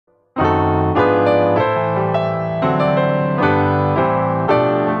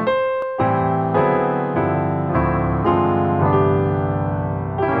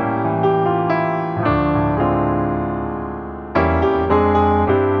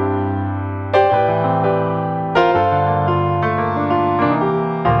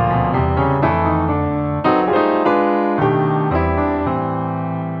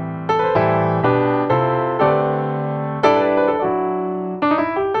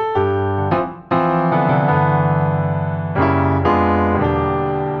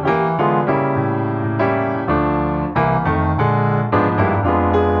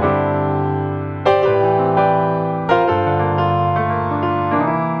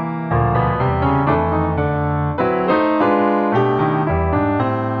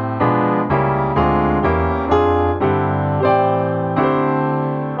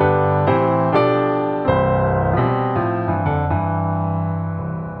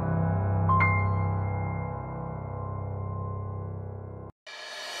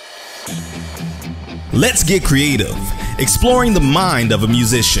Let's Get Creative, exploring the mind of a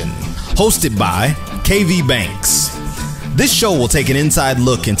musician, hosted by KV Banks. This show will take an inside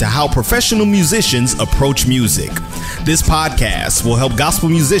look into how professional musicians approach music. This podcast will help gospel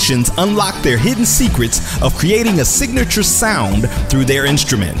musicians unlock their hidden secrets of creating a signature sound through their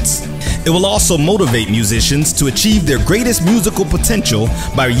instruments. It will also motivate musicians to achieve their greatest musical potential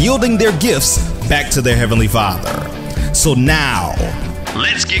by yielding their gifts back to their Heavenly Father. So now,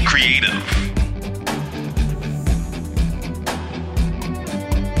 let's get creative.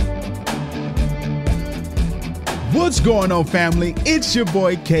 What's going on, family? It's your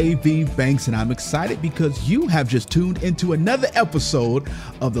boy KV Banks, and I'm excited because you have just tuned into another episode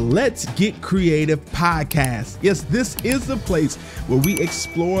of the Let's Get Creative podcast. Yes, this is the place where we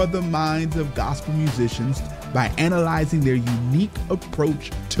explore the minds of gospel musicians by analyzing their unique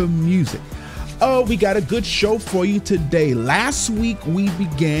approach to music. Oh, we got a good show for you today. Last week, we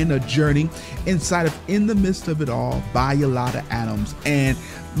began a journey inside of In the Midst of It All by Yolanda Adams. And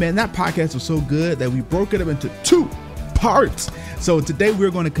man, that podcast was so good that we broke it up into 2 parts. So today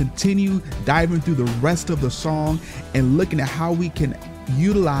we're going to continue diving through the rest of the song and looking at how we can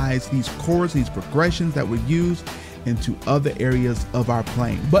utilize these chords, these progressions that we use into other areas of our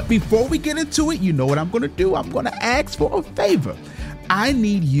playing. But before we get into it, you know what I'm going to do? I'm going to ask for a favor. I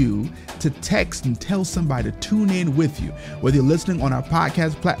need you to text and tell somebody to tune in with you, whether you're listening on our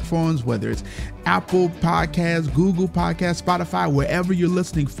podcast platforms, whether it's Apple Podcasts, Google Podcasts, Spotify, wherever you're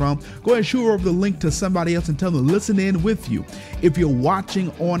listening from. Go ahead and shoot over the link to somebody else and tell them to listen in with you. If you're watching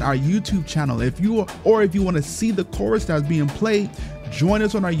on our YouTube channel, if you want to see the chorus that's being played, join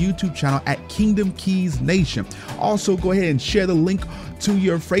us on our YouTube channel at Kingdom Keys Nation. Also, go ahead and share the link to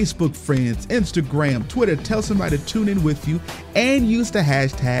your Facebook friends, Instagram, Twitter. Tell somebody to tune in with you and use the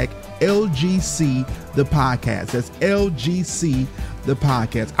hashtag LGC the podcast. That's LGC the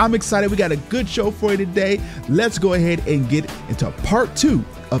podcast. I'm excited. We got a good show for you today. Let's go ahead and get into part 2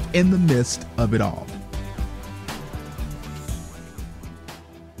 of In the Midst of It All.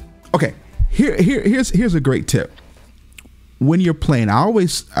 Okay, here's a great tip. When you're playing,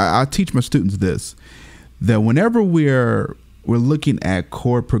 I teach my students this, that whenever we're looking at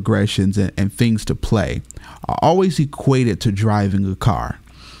chord progressions and things to play, I always equate it to driving a car.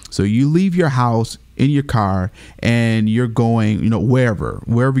 So you leave your house in your car and you're going,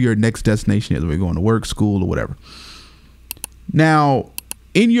 wherever your next destination is, whether you're going to work, school, or whatever. Now,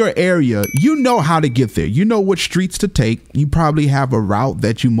 in your area, you know how to get there. You know which streets to take. You probably have a route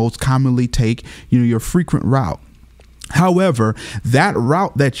that you most commonly take, your frequent route. However, that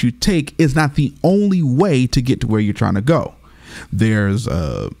route that you take is not the only way to get to where you're trying to go. There's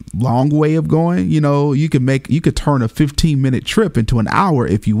a long way of going. You could turn a 15-minute trip into an hour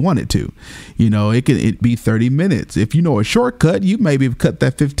if you wanted to. It'd be 30 minutes. If you know a shortcut, you maybe cut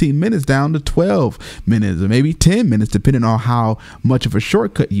that 15 minutes down to 12 minutes or maybe 10 minutes, depending on how much of a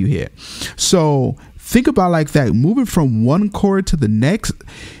shortcut you hit. So think about it like that. Moving from one chord to the next,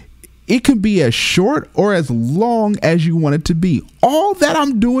 it can be as short or as long as you want it to be. All that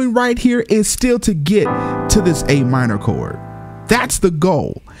I'm doing right here is still to get to this A minor chord. That's the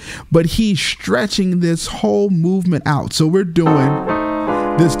goal. But he's stretching this whole movement out. So we're doing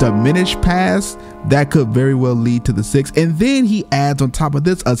this diminished pass that could very well lead to the 6. And then he adds on top of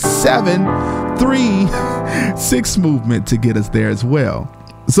this a 7-3-6 movement to get us there as well.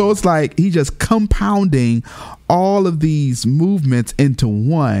 So it's like he's just compounding all of these movements into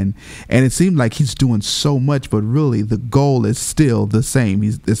one, and it seemed like he's doing so much, but really the goal is still the same.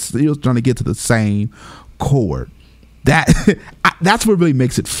 He's still trying to get to the same chord. That's what really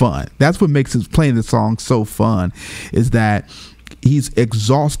makes it fun. That's what makes playing the song so fun, is that he's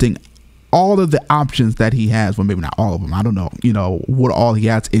exhausting all of the options that he has. Well, maybe not all of them. I don't know, what all he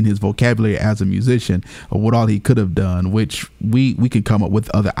has in his vocabulary as a musician, or what all he could have done, which we can come up with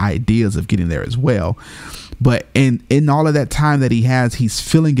other ideas of getting there as well. But in all of that time that he has, he's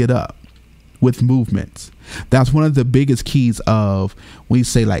filling it up with movements. That's one of the biggest keys of when you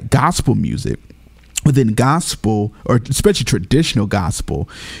say like gospel music. Within gospel, or especially traditional gospel,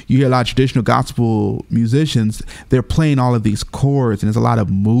 you hear a lot of traditional gospel musicians, they're playing all of these chords, and there's a lot of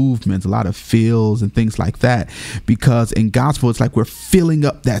movements, a lot of fills and things like that, because in gospel, it's like we're filling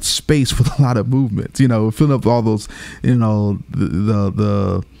up that space with a lot of movements, filling up all those,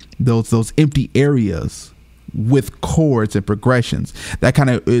 those empty areas with chords and progressions. That kind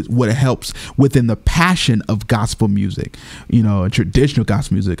of is what it helps within the passion of gospel music, you know, traditional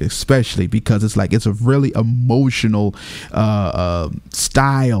gospel music, especially because it's a really emotional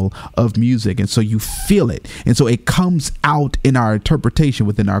style of music. And so you feel it. And so it comes out in our interpretation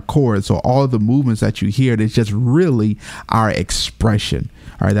within our chords. So all of the movements that you hear, it's just really our expression.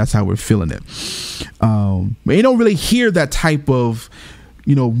 All right. That's how we're feeling it. But you don't really hear that type of,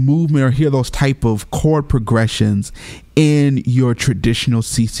 you know, movement or hear those type of chord progressions in your traditional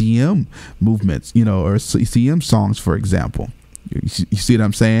CCM movements, you know, or CCM songs, for example. You see what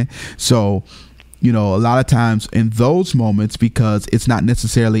I'm saying? So, you know, a lot of times in those moments, because it's not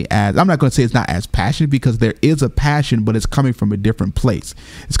necessarily as, I'm not going to say it's not as passionate, because there is a passion, but it's coming from a different place.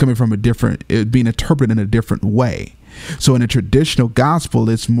 It's coming from it being interpreted in a different way. So in a traditional gospel,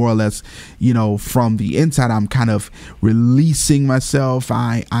 it's more or less, you know, from the inside, I'm kind of releasing myself.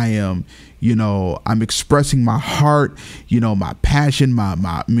 I am, you know, I'm expressing my heart, you know, my passion,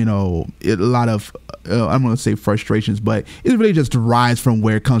 my you know, a lot of, I'm going to say frustrations, but it really just derives from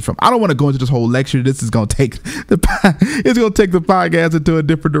where it comes from. I don't want to go into this whole lecture. This is going to take the podcast into a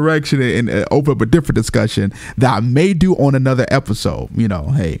different direction and open up a different discussion that I may do on another episode. You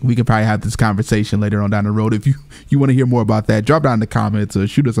know, hey, we can probably have this conversation later on down the road. If you want to hear more about that, drop down in the comments or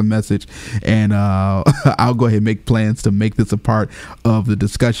shoot us a message, and I'll go ahead and make plans to make this a part of the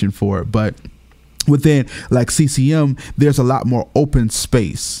discussion for it. But within like CCM, there's a lot more open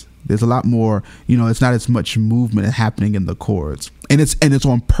space. There's a lot more, you know, it's not as much movement happening in the chords, and it's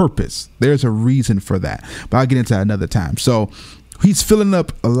on purpose. There's a reason for that, but I'll get into that another time. So he's filling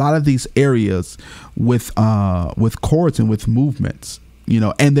up a lot of these areas with chords and with movements, you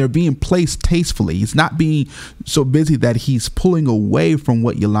know, and they're being placed tastefully. He's not being so busy that he's pulling away from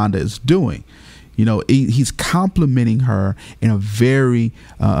what Yolanda is doing. You know, he's complimenting her in a very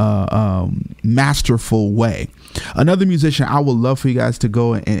masterful way. Another musician I would love for you guys to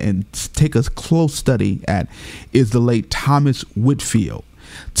go and take a close study at is the late Thomas Whitfield.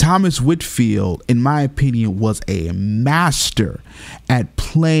 Thomas Whitfield, in my opinion, was a master at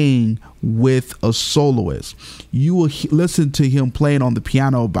playing with a soloist. You will listen to him playing on the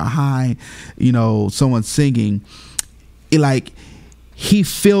piano behind, you know, someone singing. He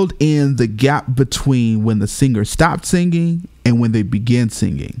filled in the gap between when the singer stopped singing and when they began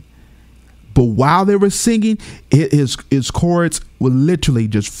singing. But while they were singing, his chords were literally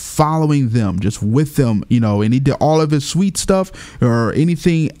just following them, just with them, you know, and he did all of his sweet stuff or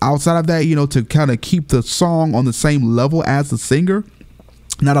anything outside of that, you know, to kind of keep the song on the same level as the singer,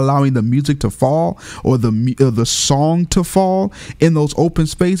 not allowing the music to fall or the song to fall in those open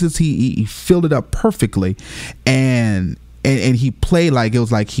spaces. He filled it up perfectly, and he played like it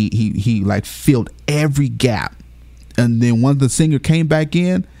was like he like filled every gap. And then once the singer came back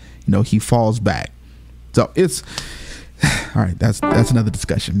in, you know, he falls back. So it's all right. That's another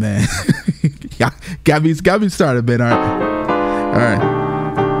discussion, man. got me started, man. All right.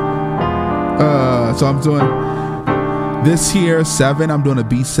 So I'm doing this here 7. I'm doing a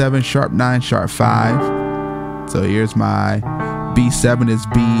B7 sharp 9 sharp 5. So here's my B7 is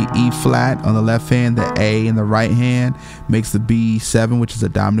B, E flat on the left hand, the A in the right hand makes the B7, which is a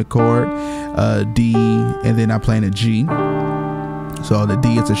dominant chord, D, and then I'm playing a G. So the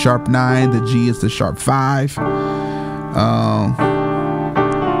D is a sharp 9, the G is the sharp 5. I'm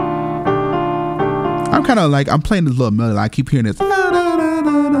kind of like, I'm playing this little melody. I keep hearing this.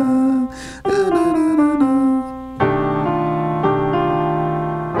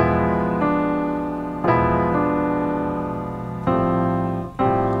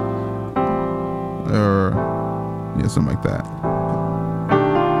 Something like that.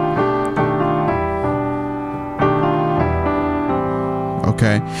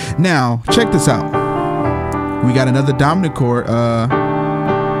 Okay, now check this out. We got another dominant chord. Oh,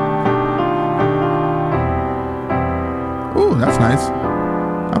 that's nice.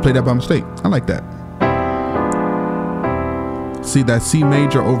 I played that by mistake. I like that. See that C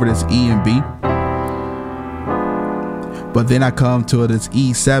major over this E and B. But then I come to this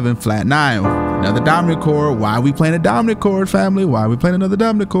E7 flat 9, another dominant chord. Why are we playing a dominant chord, family? Why are we playing another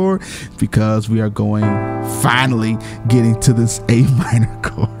dominant chord? Because we are finally getting to this A minor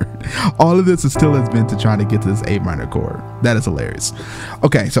chord. All of this still has been to trying to get to this A minor chord. That is hilarious.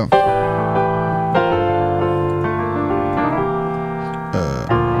 Okay, so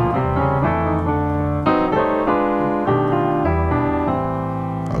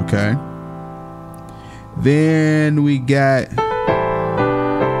okay. Then we got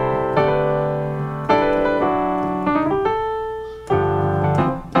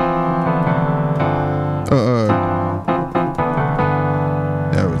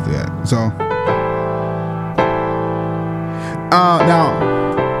there was that. So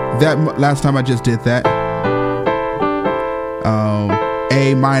that last time I just did that.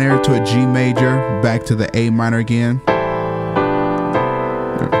 A minor to a G major, back to the A minor again.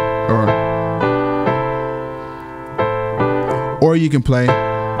 Or you can play,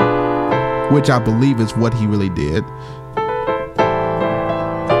 which I believe is what he really did.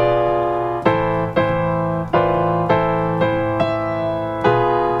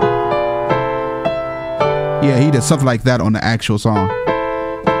 Yeah, he did something like that on the actual song.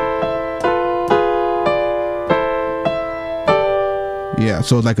 Yeah,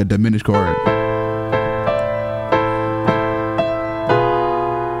 so it's like a diminished chord.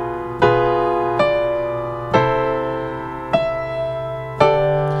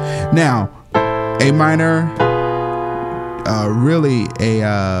 Now, A minor, really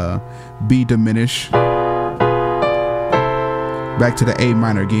a B diminished. Back to the A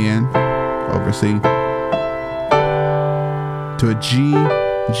minor again, over C. To a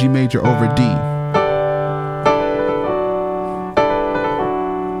G major over D.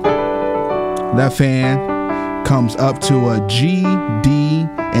 Left hand comes up to a G, D,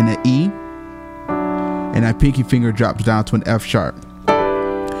 and an E. And that pinky finger drops down to an F sharp.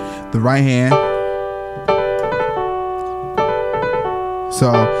 The right hand.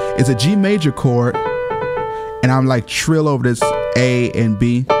 So it's a G major chord. And I'm like trill over this A and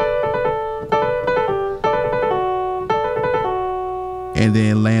B. And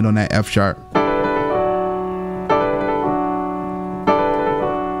then land on that F sharp.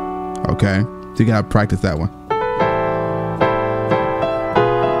 Okay, so you gotta practice that one.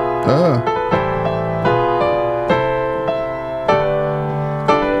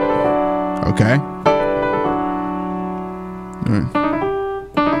 Okay.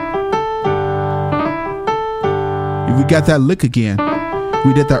 We got that lick again.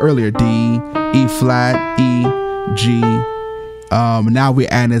 We did that earlier. D, E flat, E, G. Now we're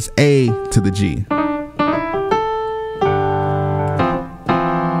adding this A to the G. All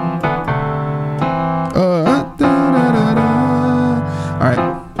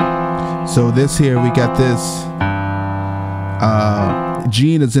right. So this here, we got this.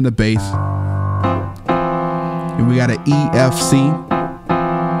 G is in the bass. And we got an E, F, C.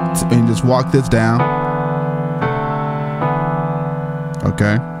 And just walk this down.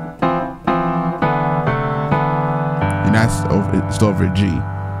 Okay. And that's over, it's over G.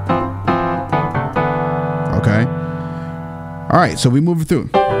 Okay. All right, so we move it through.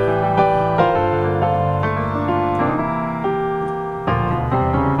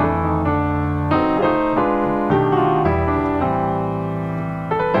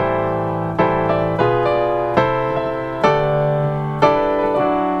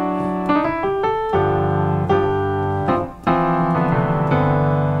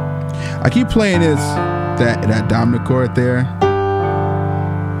 I keep playing this, that dominant chord there.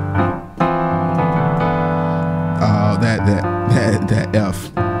 That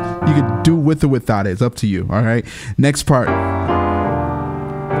F. You can do with or without it. It's up to you. All right. Next part.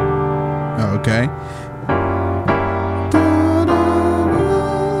 Okay.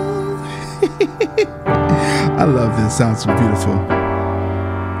 I love this. Sounds so beautiful.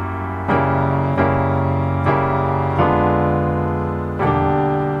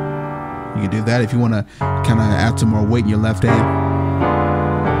 You can do that if you want to kind of add some more weight in your left hand.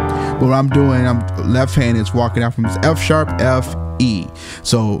 But what I'm doing, left hand is walking out from this F sharp, F, E.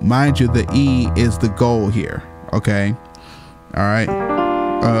 So mind you, the E is the goal here. Okay. All right.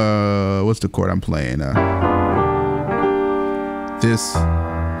 What's the chord I'm playing? This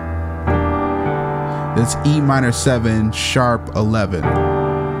E minor 7 sharp 11.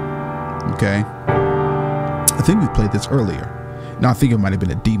 Okay. I think we played this earlier. No, I think it might have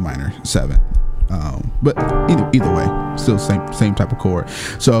been a D minor 7. But either way, still same type of chord.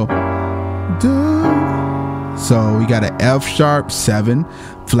 So we got an F sharp 7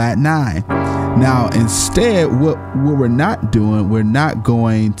 flat 9. Now instead, what we're not doing, we're not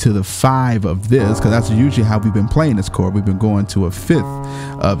going to the 5 of this, because that's usually how we've been playing this chord. We've been going to a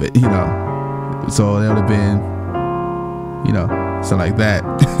 5th of it, so that would have been, so like that.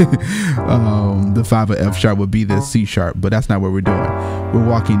 The 5 of F sharp would be the C sharp, but that's not what we're doing. We're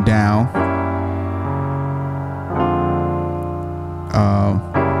walking down.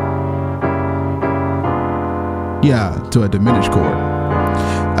 To a diminished chord.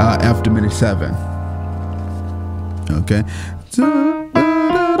 F diminished 7. Okay.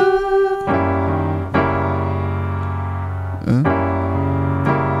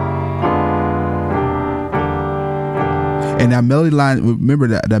 And that melody line, remember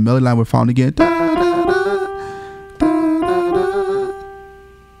that melody line we're found again.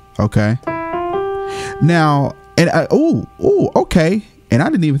 Okay. Now, and okay. And I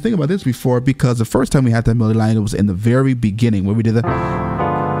didn't even think about this before, because the first time we had that melody line, it was in the very beginning where we were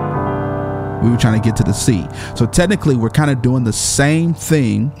trying to get to the C. So technically we're kind of doing the same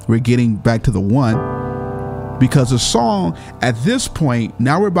thing. We're getting back to the 1, because the song at this point,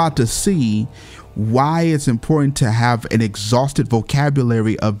 now we're about to see why it's important to have an exhausted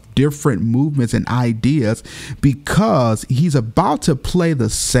vocabulary of different movements and ideas, because he's about to play the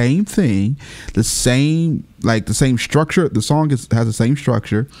same thing, the same structure. The song has the same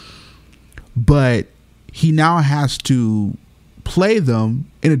structure, but he now has to play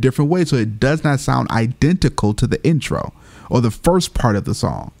them in a different way so it does not sound identical to the intro or the first part of the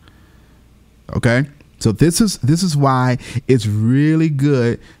song. Okay, so this is why it's really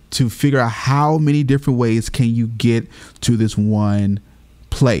good to figure out how many different ways can you get to this one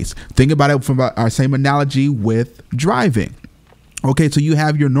place. Think about it from our same analogy with driving. Okay, so you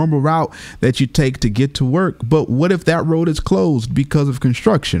have your normal route that you take to get to work, but what if that road is closed because of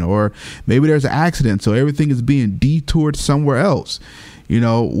construction, or maybe there's an accident, so everything is being detoured somewhere else?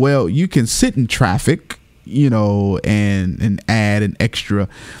 Well, you can sit in traffic, and add an extra,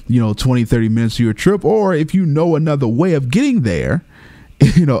 20-30 minutes to your trip, or if you know another way of getting there,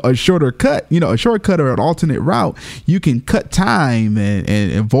 a shortcut or an alternate route, you can cut time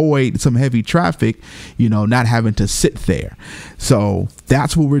and avoid some heavy traffic, not having to sit there. So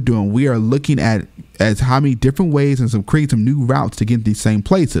that's what we're doing. We are looking at as how many different ways and creating some new routes to get to these same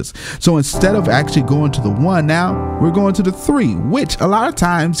places. So instead of actually going to the 1, now we're going to the 3, which a lot of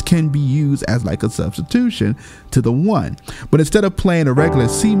times can be used as like a substitution to the 1. But instead of playing a regular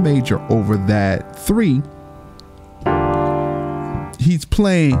C major over that 3, he's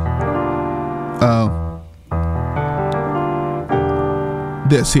playing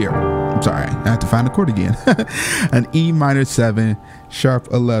this here. I'm sorry, I have to find the chord again. An E minor 7 sharp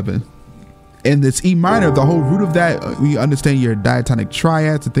 11. And this E minor, the whole root of that, we understand your diatonic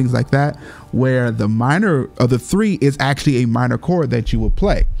triads and things like that, where the minor of the 3 is actually a minor chord that you will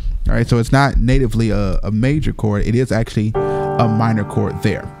play. All right, so it's not natively a major chord. It is actually a minor chord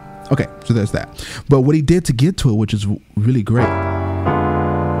there. Okay, so there's that. But what he did to get to it, which is really great.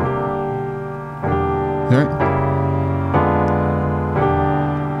 All right.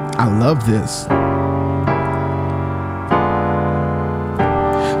 I love this.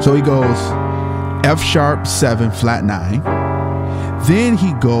 So he goes F sharp 7 flat 9. Then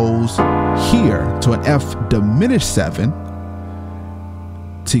he goes here to an F diminished 7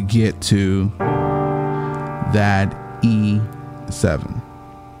 to get to that E7.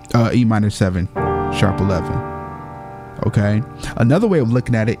 E minor 7 sharp 11. Okay, another way of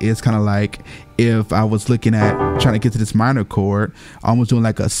looking at it is kind of like if I was looking at trying to get to this minor chord, almost doing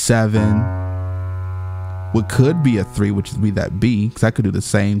like a 7, what could be a 3, which would be that B, because I could do the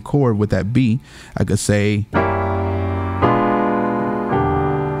same chord with that B. I could say, I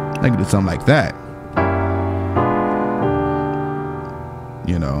could do something like that,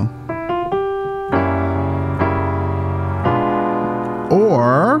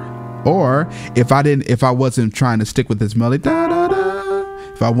 or if I wasn't trying to stick with this melody, da, da,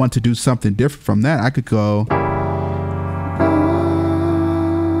 da, if I want to do something different from that, I could go,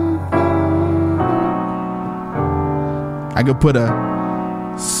 I could put a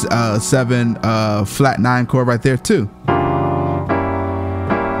 7 flat 9 chord right there too.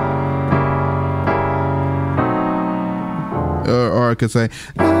 Or I could say,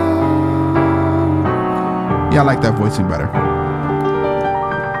 yeah, I like that voicing better.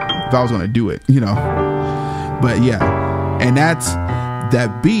 If I was gonna do it, but yeah, and that's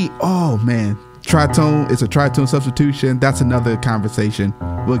that beat. Oh man, tritone, it's a tritone substitution. That's another conversation.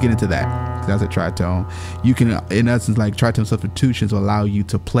 We'll get into that. That's a tritone. You can, in essence, like tritone substitutions will allow you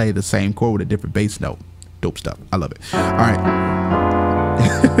to play the same chord with a different bass note. Dope stuff. I love it. All right.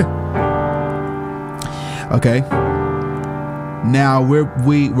 Okay. Now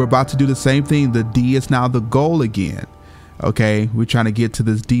we're about to do the same thing. The D is now the goal again. Okay, we're trying to get to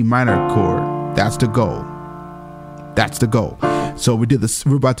this D minor chord. That's the goal. That's the goal. So we did this.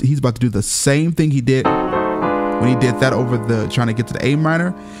 He's about to do the same thing he did when he did that over the trying to get to the A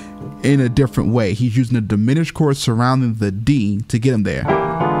minor in a different way. He's using a diminished chord surrounding the D to get him there.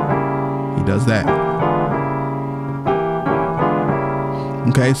 He does that.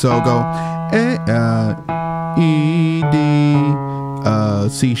 Okay, so I'll go E, D,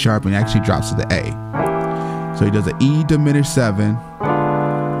 C sharp, and actually drops to the A. So he does an E diminished 7,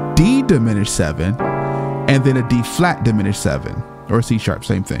 D diminished 7, and then a D flat diminished 7, or a C sharp,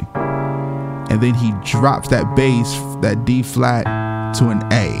 same thing. And then he drops that bass, that D flat, to an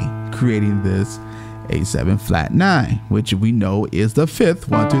A, creating this A7 flat 9, which we know is the 5th,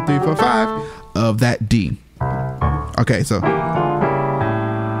 1, 2, 3, 4, 5 of that D. Okay, so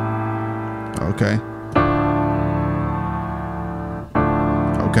Okay.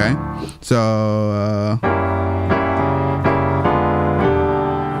 Okay. So,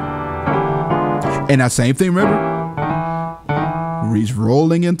 and that same thing, remember? He's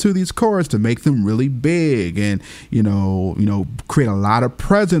rolling into these chords to make them really big and, you know, create a lot of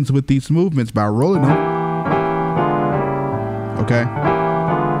presence with these movements by rolling them. Okay.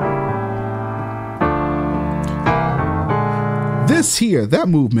 This here, that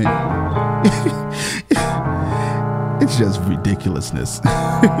movement, it's just ridiculousness.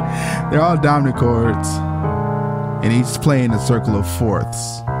 They're all dominant chords, and he's playing a circle of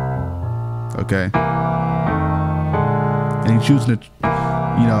fourths. Okay. And he's choosing to,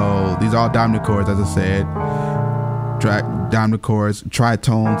 you know, these are all dominant chords, as I said. Dominant chords,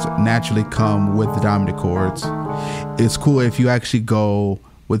 tritones naturally come with the dominant chords. It's cool if you actually go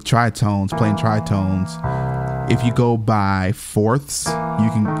with tritones, playing tritones. If you go by fourths,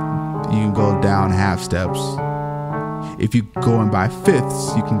 you can go down half steps. If you go in by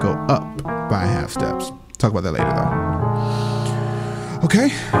fifths, you can go up by half steps. Talk about that later, though.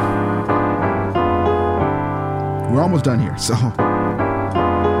 Okay. We're almost done here, so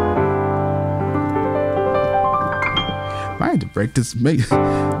I had to break this,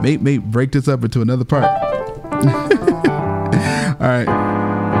 break this up into another part. All right.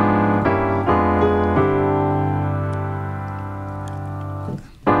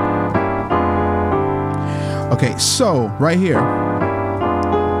 Okay, so right here,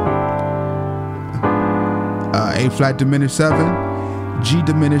 A flat diminished 7, G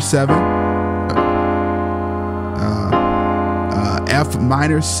diminished 7. F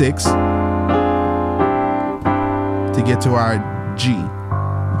minor 6 to get to our G.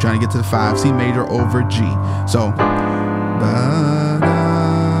 We're trying to get to the 5, C major over G. So,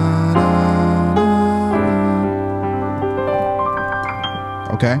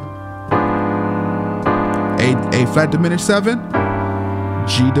 okay. A flat diminished 7,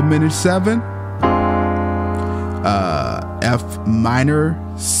 G diminished 7, F minor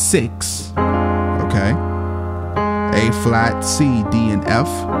 6, okay. A flat, C, D, and F.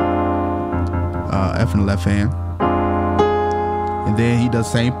 F in the left hand. And then he does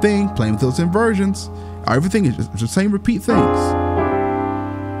the same thing, playing with those inversions. Everything is just the same repeat things.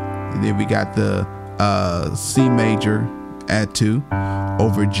 And then we got the C major add 2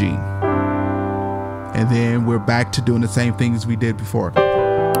 over G. And then we're back to doing the same things we did before.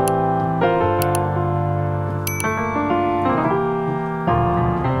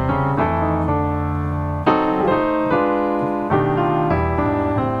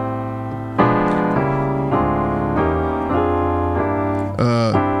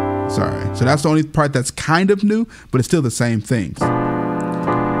 So that's the only part that's kind of new, but it's still the same things.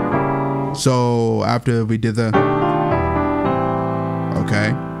 So after we did the,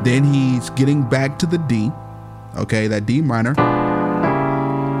 okay, then he's getting back to the D, okay, that D minor.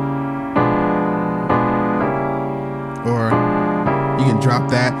 Or you can drop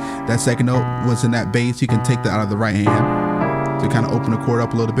that second note was in that bass, you can take that out of the right hand to kind of open the chord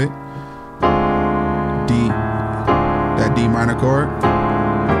up a little bit. D, that D minor chord.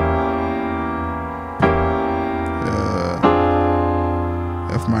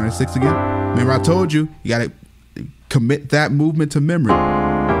 F minor 6 again. Remember I told you, you gotta commit that movement to memory.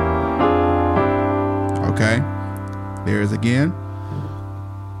 Okay, there's again.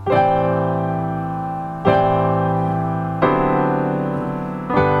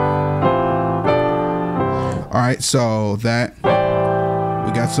 All right, so that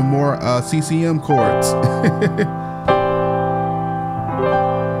we got some more CCM chords.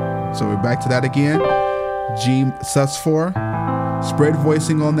 So we're back to that again. G sus4. Spread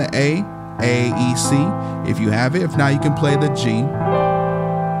voicing on the A, E, C, if you have it. If not, you can play the G.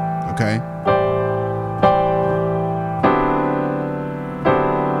 Okay.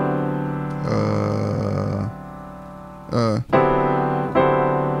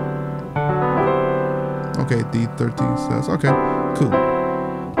 Okay, D13 says, okay, cool.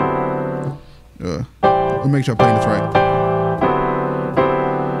 Let me make sure I'm playing this right.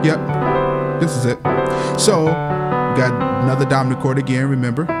 Yep, this is it. So, got another dominant chord again,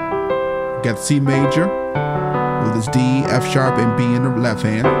 remember. Got C major with this D, F sharp, and B in the left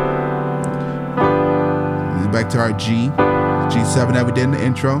hand. And back to our G, G7 that we did in the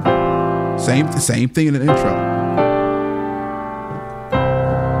intro. Same thing in the intro.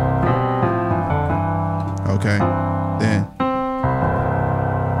 Okay, then.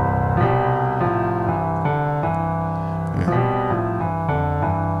 Yeah.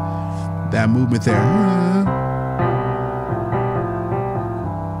 That movement there.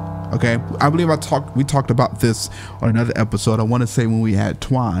 Okay, I believe we talked about this on another episode. I want to say when we had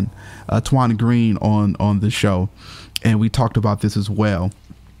Twan Green on the show, and we talked about this as well.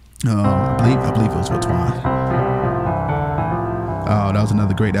 I believe it was with Twan. Oh, that was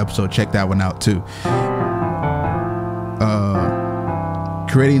another great episode. Check that one out too.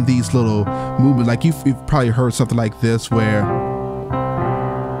 Creating these little movements, like you've probably heard something like this where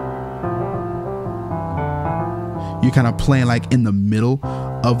you're kind of playing like in the middle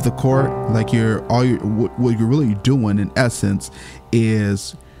of the chord, like what you're really doing in essence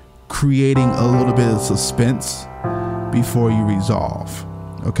is creating a little bit of suspense before you resolve.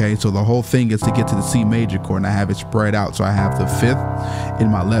 Okay, so the whole thing is to get to the C major chord, and I have it spread out. So I have the 5th in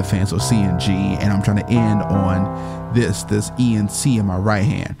my left hand, so C and G, and I'm trying to end on this E and C in my right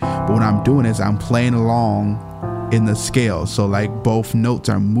hand. But what I'm doing is I'm playing along in the scale, so like both notes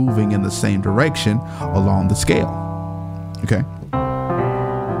are moving in the same direction along the scale. Okay.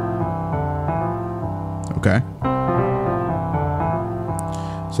 Okay.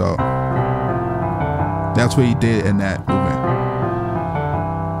 So that's what he did in that movement.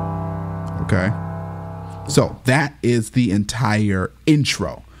 Okay. So that is the entire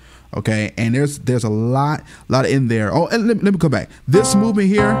intro. Okay. And there's a lot in there. Oh, and let me come back. This movement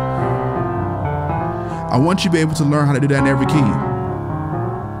here, I want you to be able to learn how to do that in every key.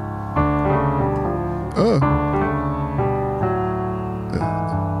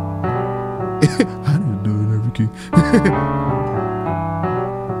 I didn't do it in every key.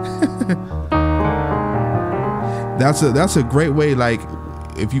 That's a great way, like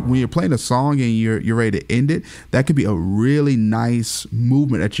when you're playing a song and you're ready to end it, that could be a really nice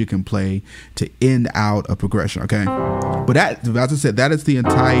movement that you can play to end out a progression. Okay, but that, as I said, that is the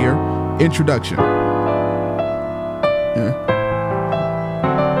entire introduction. Yeah.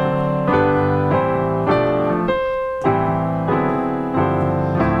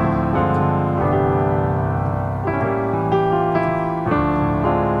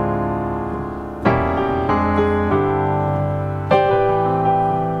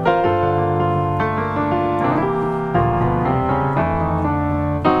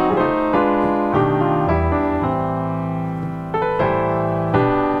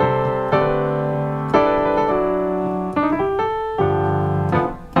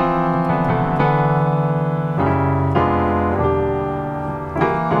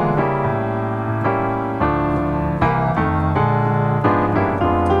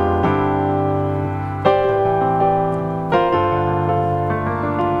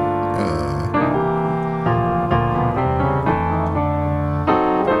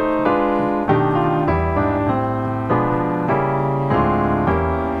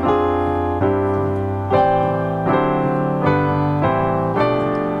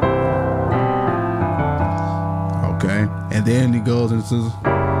 And then he goes and says,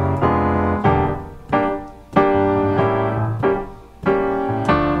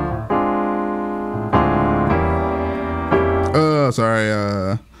 sorry,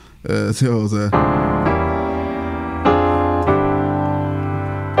 it was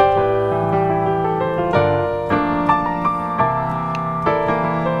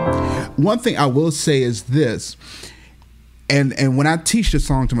one thing I will say is this, and when I teach the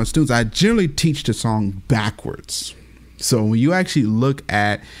song to my students, I generally teach the song backwards. So when you actually look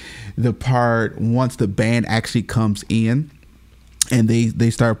at the part, once the band actually comes in and they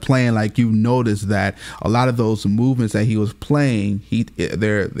start playing, like you notice that a lot of those movements that he was playing, he's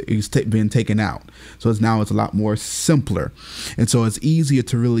been taken out. So it's a lot more simpler. And so it's easier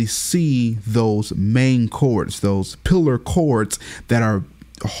to really see those main chords, those pillar chords that are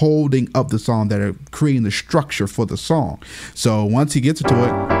holding up the song, that are creating the structure for the song. So once he gets into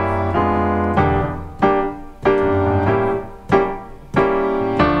it,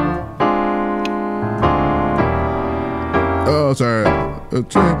 oh, sorry. I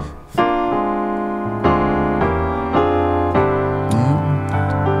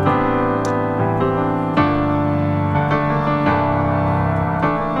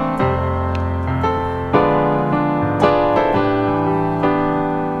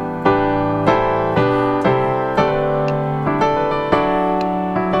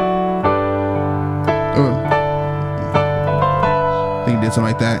think he did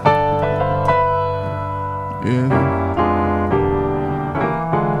something like that. Yeah.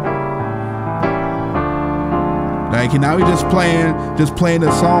 Like now he's just playing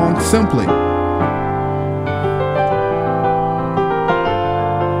the song simply.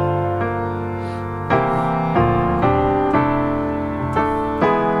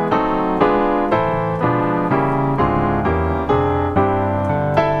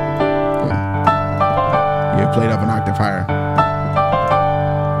 Yeah, played up an octave higher.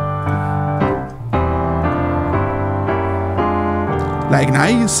 Like now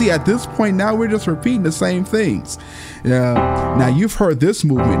you see at this point, now we're just repeating the same things. Now you've heard this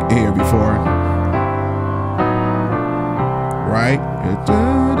movement here before, right?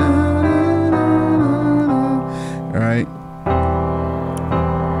 Right.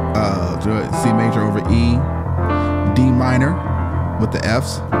 C major over E, D minor with the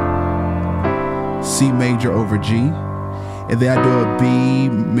Fs, C major over G, and then I do a B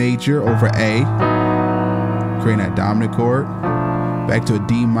major over A, creating that dominant chord, back to a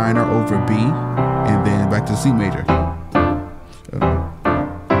D minor over B, and then back to C major.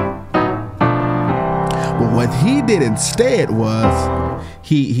 But what he did instead was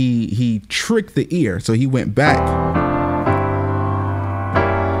he tricked the ear, so he went back.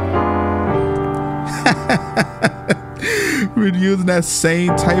 We're using that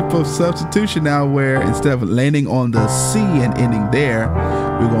same type of substitution now, where instead of landing on the C and ending there,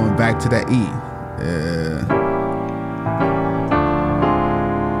 we're going back to that E.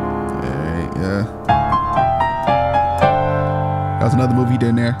 That was another move he did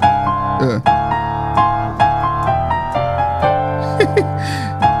in there.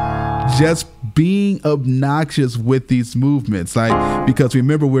 Just being obnoxious with these movements, like, because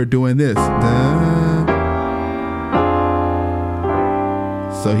remember we're doing this.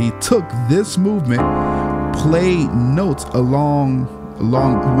 So he took this movement, played notes along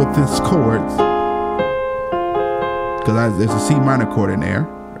with this chords, because there's a C minor chord in there,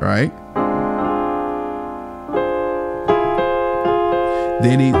 right?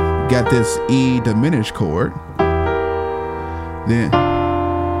 Then he got this E diminished chord. Then,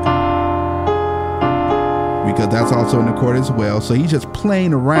 because that's also in the chord as well. So he's just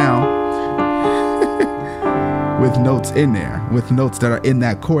playing around with notes in there, with notes that are in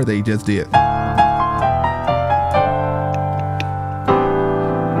that chord that he just did.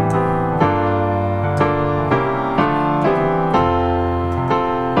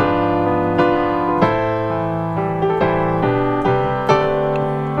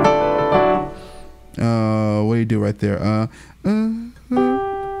 What do you do right there?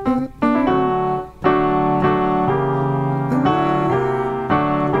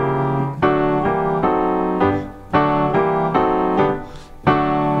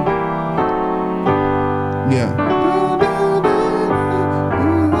 Yeah.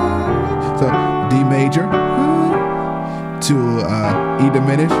 So D major to E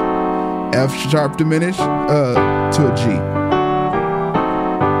diminished, F sharp diminished, to a G.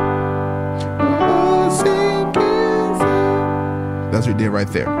 That's what we did right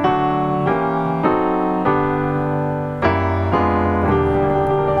there.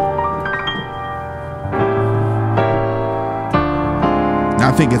 Now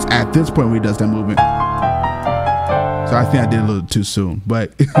I think it's at this point where he does that movement. So I think I did a little too soon,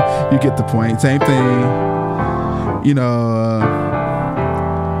 but you get the point. Same thing, you know.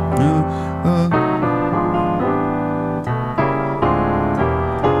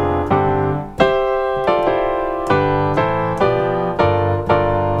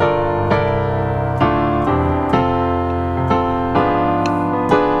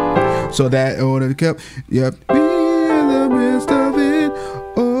 So that order kept, yep, be in the midst of it,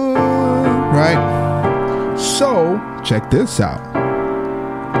 oh, right? So check this out.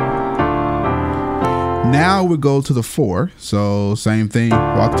 Now we go to the 4. So same thing,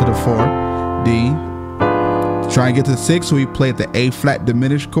 walk to the 4, D. Try and get to the 6, so we play at the A flat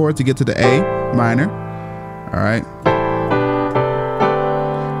diminished chord to get to the A minor. All right.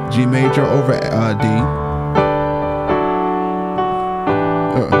 G major over D.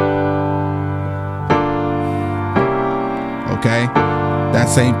 Okay, that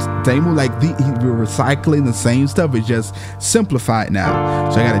same move, like we're recycling the same stuff. It's just simplified now.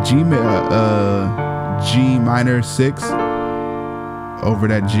 So I got a G minor 6 over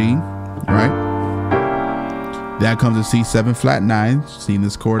that G, right? That comes to C7 flat 9. Seeing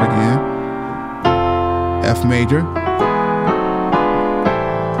this chord again. F major.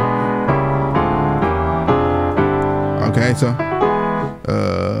 Okay, so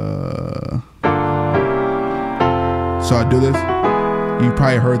I do this. You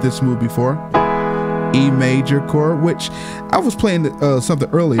probably heard this move before. E major chord, which I was playing something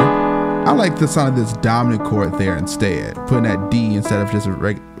earlier. I like the sound of this dominant chord there instead, putting that D instead of just a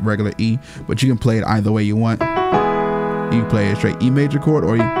regular E. But you can play it either way you want. You can play a straight E major chord,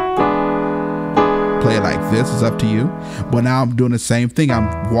 or you play it like this. It's up to you. But now I'm doing the same thing.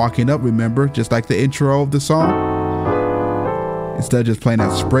 I'm walking up, remember, just like the intro of the song. Instead of just playing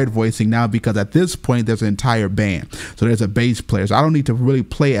that spread voicing now, because at this point there's an entire band. So there's a bass player. So I don't need to really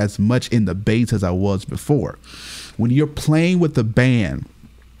play as much in the bass as I was before. When you're playing with the band,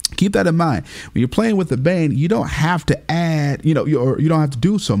 keep that in mind. When you're playing with the band, you don't have to add, you don't have to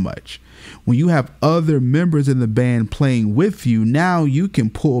do so much. When you have other members in the band playing with you, now you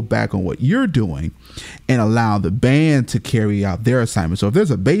can pull back on what you're doing and allow the band to carry out their assignment. So if there's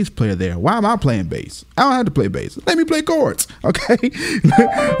a bass player there, why am I playing bass? I don't have to play bass. Let me play chords, okay?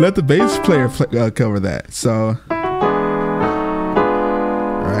 Let the bass player cover that. So, all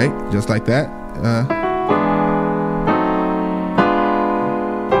right, just like that.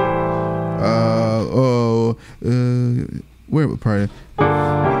 Where was part?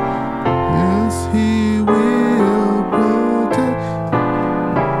 Yes, he will protect.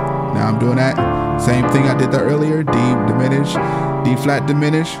 Now I'm doing that same thing I did that earlier. D diminish, D flat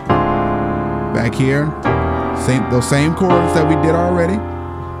diminish. Back here, those same chords that we did already.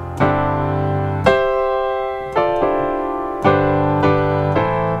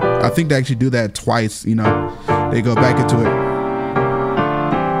 I think they actually do that twice. They go back into it.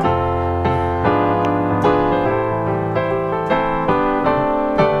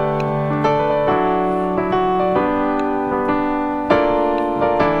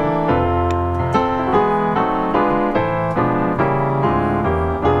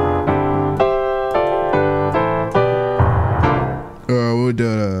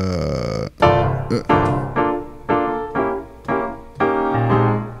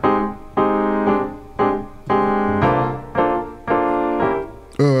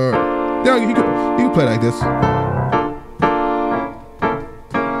 You can play like this.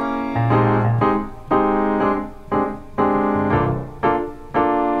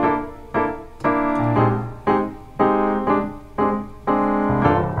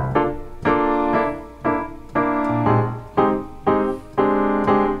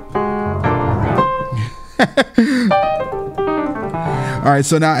 All right,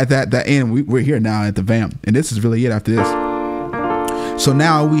 so now at that end, we're here now at the vamp, and this is really it after this. So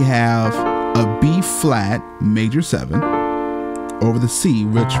now we have a B flat major 7 over the C,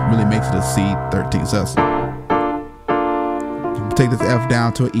 which really makes it a C13 sus. Take this F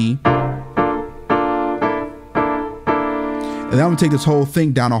down to an E. And then I'm gonna take this whole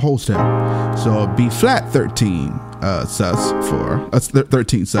thing down a whole step. So B flat 13 sus for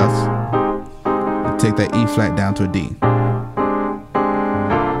 13 sus. And take that E flat down to a D.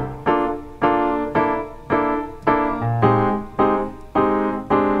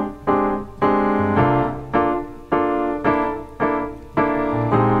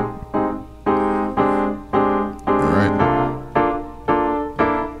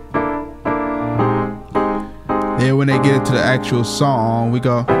 Then when they get into the actual song, we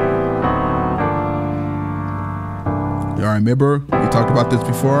go. Y'all remember we talked about this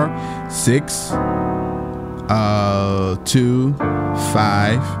before? 6, 2,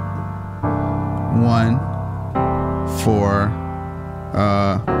 5, 1, 4.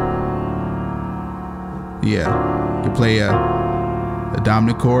 Yeah, you can play a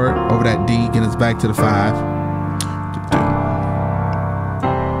dominant chord over that D, get us back to the 5.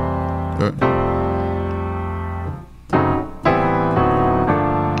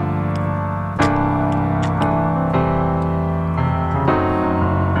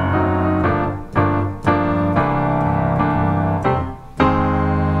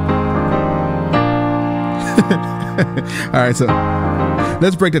 All right, so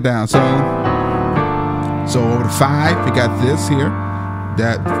let's break it down. So over the 5, we got this here.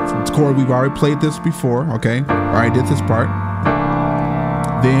 That chord, we've already played this before. Okay, already did this part.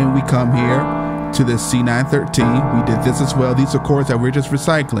 Then we come here to the C913. We did this as well. These are chords that we're just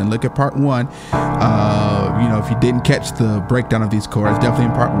recycling. Look at part 1. If you didn't catch the breakdown of these chords, definitely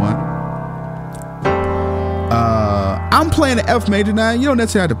in part 1. I'm playing an F major now. You don't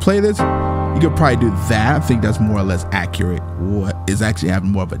necessarily have to play this. You could probably do that. I think that's more or less accurate. What is actually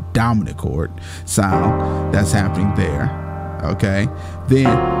having more of a dominant chord sound that's happening there. Okay. Then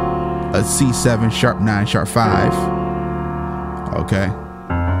a C7 sharp 9 sharp 5. Okay.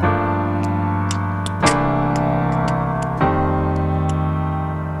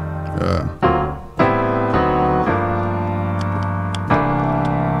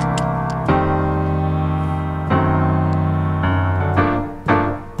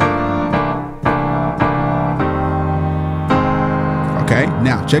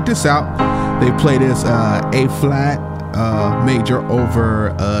 Now check this out. They play this A flat major over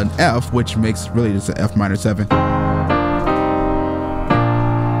an F, which makes really just an F minor 7.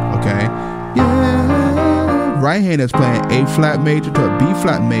 Okay. Yeah. Right hand is playing A flat major to a B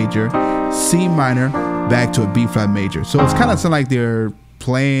flat major, C minor back to a B flat major. So it's kind of sound like they're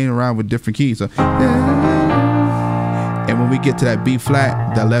playing around with different keys. So, yeah. And when we get to that B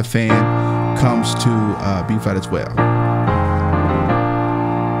flat, the left hand comes to B flat as well.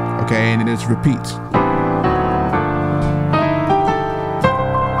 Okay, and it just repeats.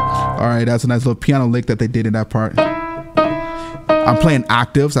 All right, that's a nice little piano lick that they did in that part. I'm playing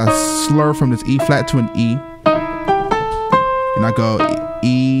octaves. I slur from this E flat to an E, and I go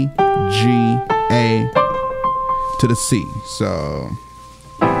E, G, A to the C. So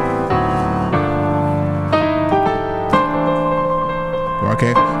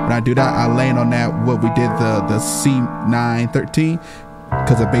okay, when I do that, I land on that what we did the C9 13,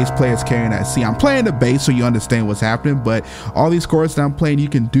 because the bass player is carrying that C. I'm playing the bass so you understand what's happening, but all these chords that I'm playing, you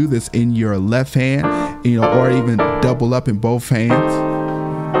can do this in your left hand, you know, or even double up in both hands.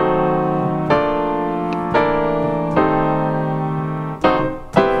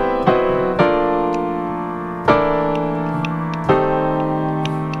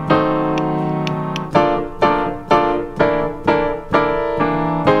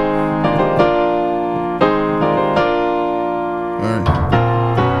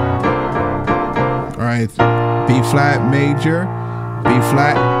 B flat major, B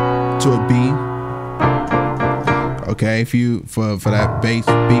flat to a B. Okay, if you for that bass,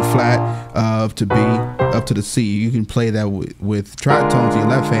 B flat to B up to the C. You can play that with tritones in your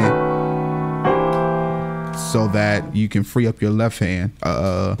left hand, so that you can free up your left hand.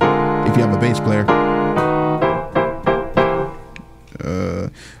 If you have a bass player.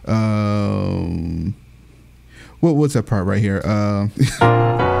 What's that part right here?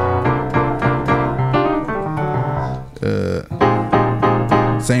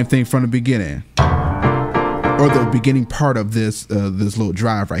 Same thing from the beginning, or the beginning part of this this little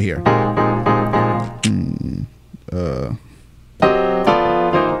drive right here.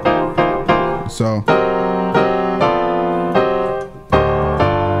 So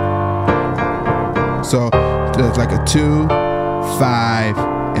it's like a 2, 5,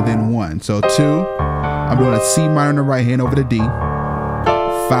 and then 1. So 2, I'm doing a C minor on the right hand over the D. 5,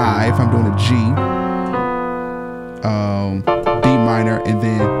 I'm doing a G. D minor, and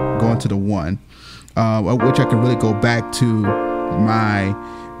then going to the 1, which I can really go back to my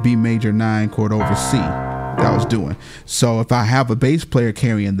B major 9 chord over C that I was doing. So if I have a bass player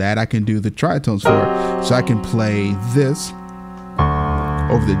carrying that, I can do the tritones for it. So I can play this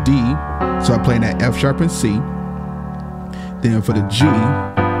over the D, so I'm playing that F sharp and C. Then for the G,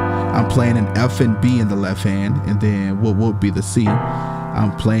 I'm playing an F and B in the left hand, and then what will be the C,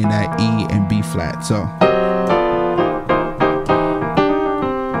 I'm playing that E and B flat. So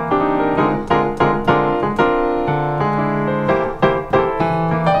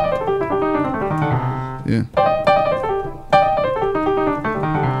yeah.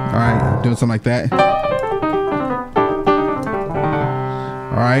 All right, doing something like that.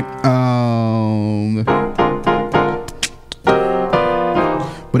 All right.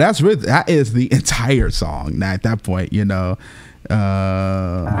 But that is the entire song. Now at that point, you know.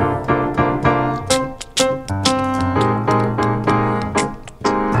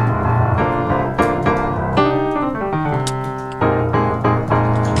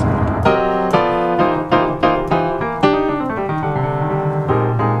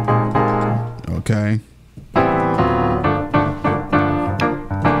 Okay. I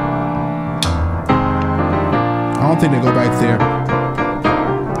don't think they go back there.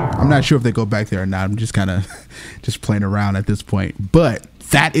 I'm not sure if they go back there or not. I'm just kind of just playing around at this point. But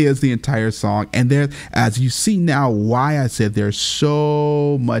that is the entire song. And there, as you see now, why I said there's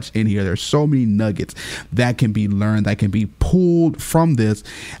so much in here. There's so many nuggets that can be learned, that can be pulled from this,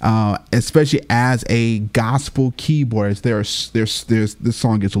 especially as a gospel keyboardist. This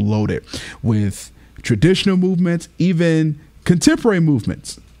song is loaded with traditional movements, even contemporary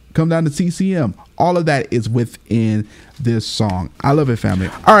movements. Come down to CCM. All of that is within this song. I love it, family.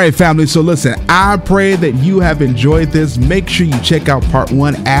 All right, family. So listen, I pray that you have enjoyed this. Make sure you check out part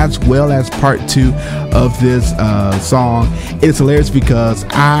 1 as well as part 2 of this song. It's hilarious because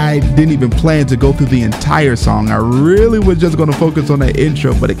I didn't even plan to go through the entire song. I really was just going to focus on that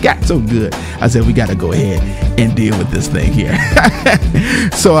intro, but it got so good. I said, we got to go ahead and deal with this thing here.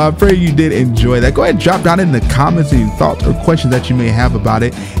 So I pray you did enjoy that. Go ahead and drop down in the comments any thoughts or questions that you may have about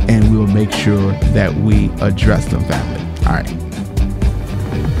it, and we will make sure that we address them, family. All right.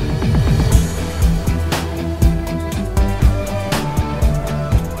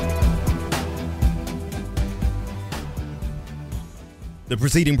 The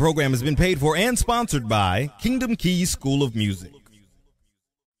preceding program has been paid for and sponsored by Kingdom Keys School of Music.